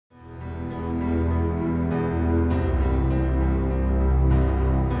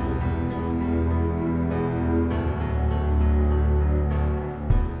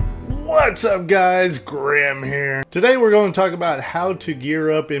What's up guys, Grim here. Today we're going to talk about how to gear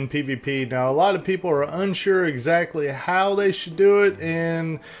up in PvP. Now a lot of people are unsure exactly how they should do it,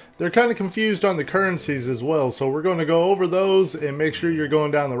 and they're kind of confused on the currencies as well. So we're going to go over those and make sure you're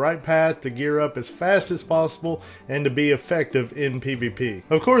going down the right path to gear up as fast as possible and to be effective in PvP.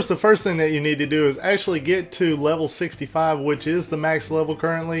 Of course, the first thing that you need to do is actually get to level 65, which is the max level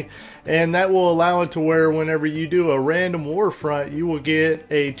currently, and that will allow it to where whenever you do a random war front, you will get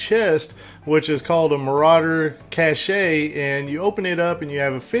a chest which is called a Marauder Cache, and you open it up and you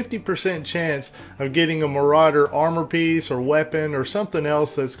have a 50% chance of getting a Marauder armor piece or weapon or something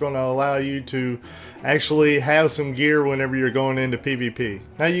else that's going to allow you to actually have some gear whenever you're going into PvP.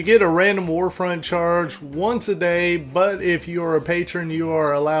 Now you get a random warfront charge once a day, but if you are a patron you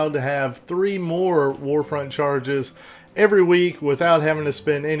are allowed to have 3 more warfront charges every week without having to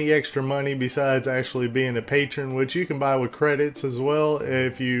spend any extra money besides actually being a patron, which you can buy with credits as well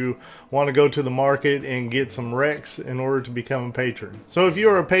if you want to go to the market and get some Rex in order to become a patron. So if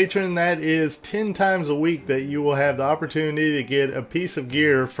you're a patron, that is 10 times a week that you will have the opportunity to get a piece of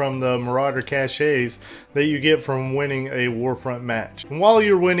gear from the Marauder caches that you get from winning a warfront match. And while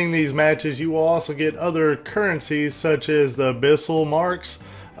you're winning these matches, you will also get other currencies such as the abyssal marks,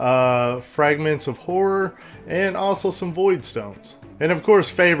 fragments of horror, and also some void stones. And of course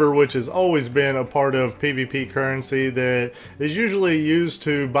favor, which has always been a part of PvP currency that is usually used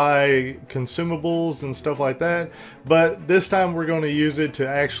to buy consumables and stuff like that, but this time we're going to use it to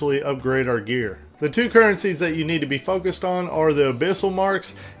actually upgrade our gear. The 2 currencies that you need to be focused on are the abyssal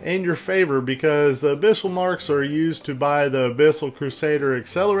marks and your favor, because the abyssal marks are used to buy the abyssal crusader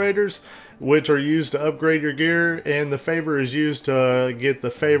accelerators, which are used to upgrade your gear, and the favor is used to get the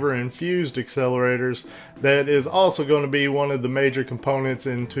favor infused accelerators. That is also going to be one of the major components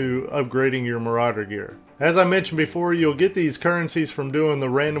into upgrading your Marauder gear. As I mentioned before, you'll get these currencies from doing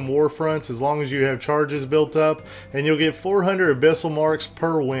the random war fronts as long as you have charges built up, and you'll get 400 abyssal marks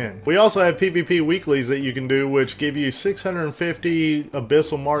per win. We also have PvP weeklies that you can do, which give you 650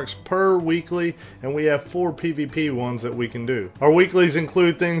 abyssal marks per weekly, and we have 4 PvP ones that we can do. Our weeklies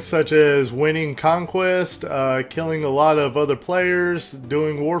include things such as winning conquest, killing a lot of other players,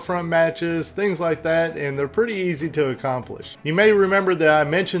 doing warfront matches, things like that, and they're pretty easy to accomplish. You may remember that I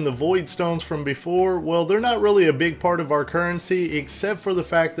mentioned the void stones from before. Well, they're not really a big part of our currency, except for the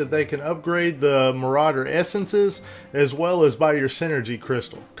fact that they can upgrade the Marauder essences as well as buy your synergy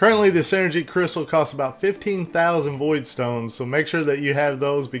crystal. Currently the synergy crystal costs about 15,000 void stones, so make sure that you have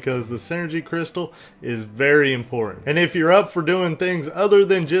those because the synergy crystal is very important. And if you're up for doing things other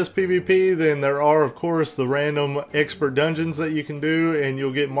than just PvP, then there are of course the random expert dungeons that you can do, and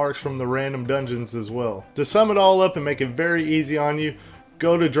you'll get marks from the random dungeons as well. To sum it all up and make it very easy on you,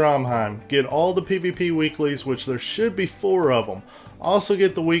 go to Dromheim, get all the PvP weeklies, which there should be 4 of them. Also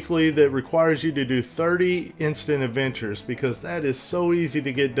get the weekly that requires you to do 30 instant adventures, because that is so easy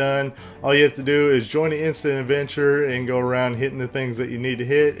to get done. All you have to do is join an instant adventure and go around hitting the things that you need to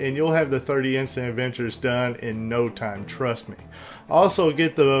hit, and you'll have the 30 instant adventures done in no time, trust me. Also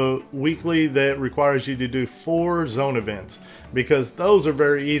get the weekly that requires you to do 4 zone events, because those are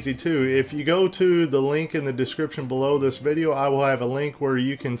very easy too. If you go to the link in the description below this video, I will have a link where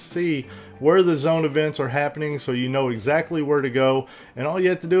you can see where the zone events are happening, so you know exactly where to go, and all you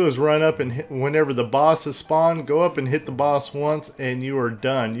have to do is run up and hit, whenever the boss is spawned, go up and hit the boss once and you are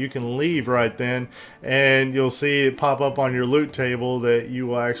done. You can leave right then and you'll see it pop up on your loot table that you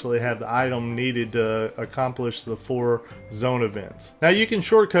will actually have the item needed to accomplish the 4 zone events. Now you can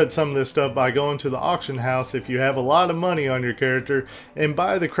shortcut some of this stuff by going to the auction house if you have a lot of money on your character and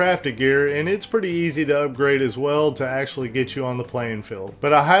buy the crafted gear, and it's pretty easy to upgrade as well to actually get you on the playing field.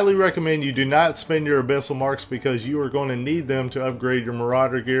 But I highly recommend you do not spend your abyssal marks because you are going to need them to upgrade your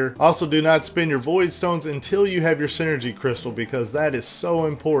Marauder gear. Also, do not spend your void stones until you have your synergy crystal, because that is so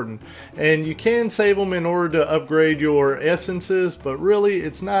important. And you can save them in order to upgrade your essences, but really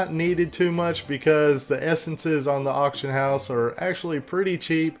it's not needed too much because the essences on the auction house are actually pretty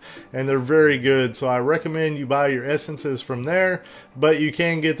cheap and they're very good. So I recommend you buy your essences from there, but you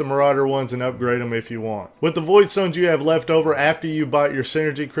can get the Marauder ones and upgrade them if you want. With the void stones you have left over after you bought your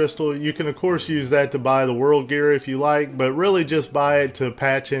synergy crystal, you can of course use that to buy the world gear if you like, but really just buy it to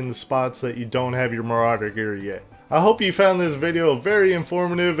patch in the spots that you don't have your Marauder gear yet. I hope you found this video very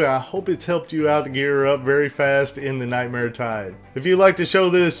informative, and I hope it's helped you out to gear up very fast in the Nightmare Tide. If you'd like to show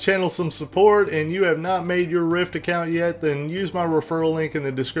this channel some support and you have not made your Rift account yet, then use my referral link in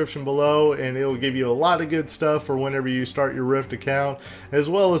the description below and it will give you a lot of good stuff for whenever you start your Rift account, as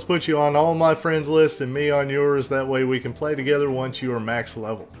well as put you on all my friends list and me on yours. That way we can play together once you are max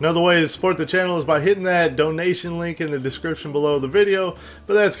level. Another way to support the channel is by hitting that donation link in the description below the video,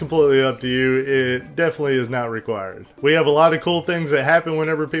 but that's completely up to you. It definitely is not required. We have a lot of cool things that happen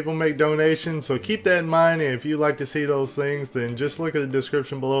whenever people make donations, so keep that in mind, and if you'd like to see those things, then just look at the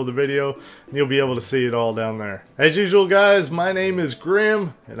description below the video and you'll be able to see it all down there. As usual guys, my name is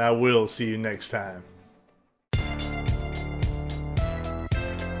Grim, and I will see you next time.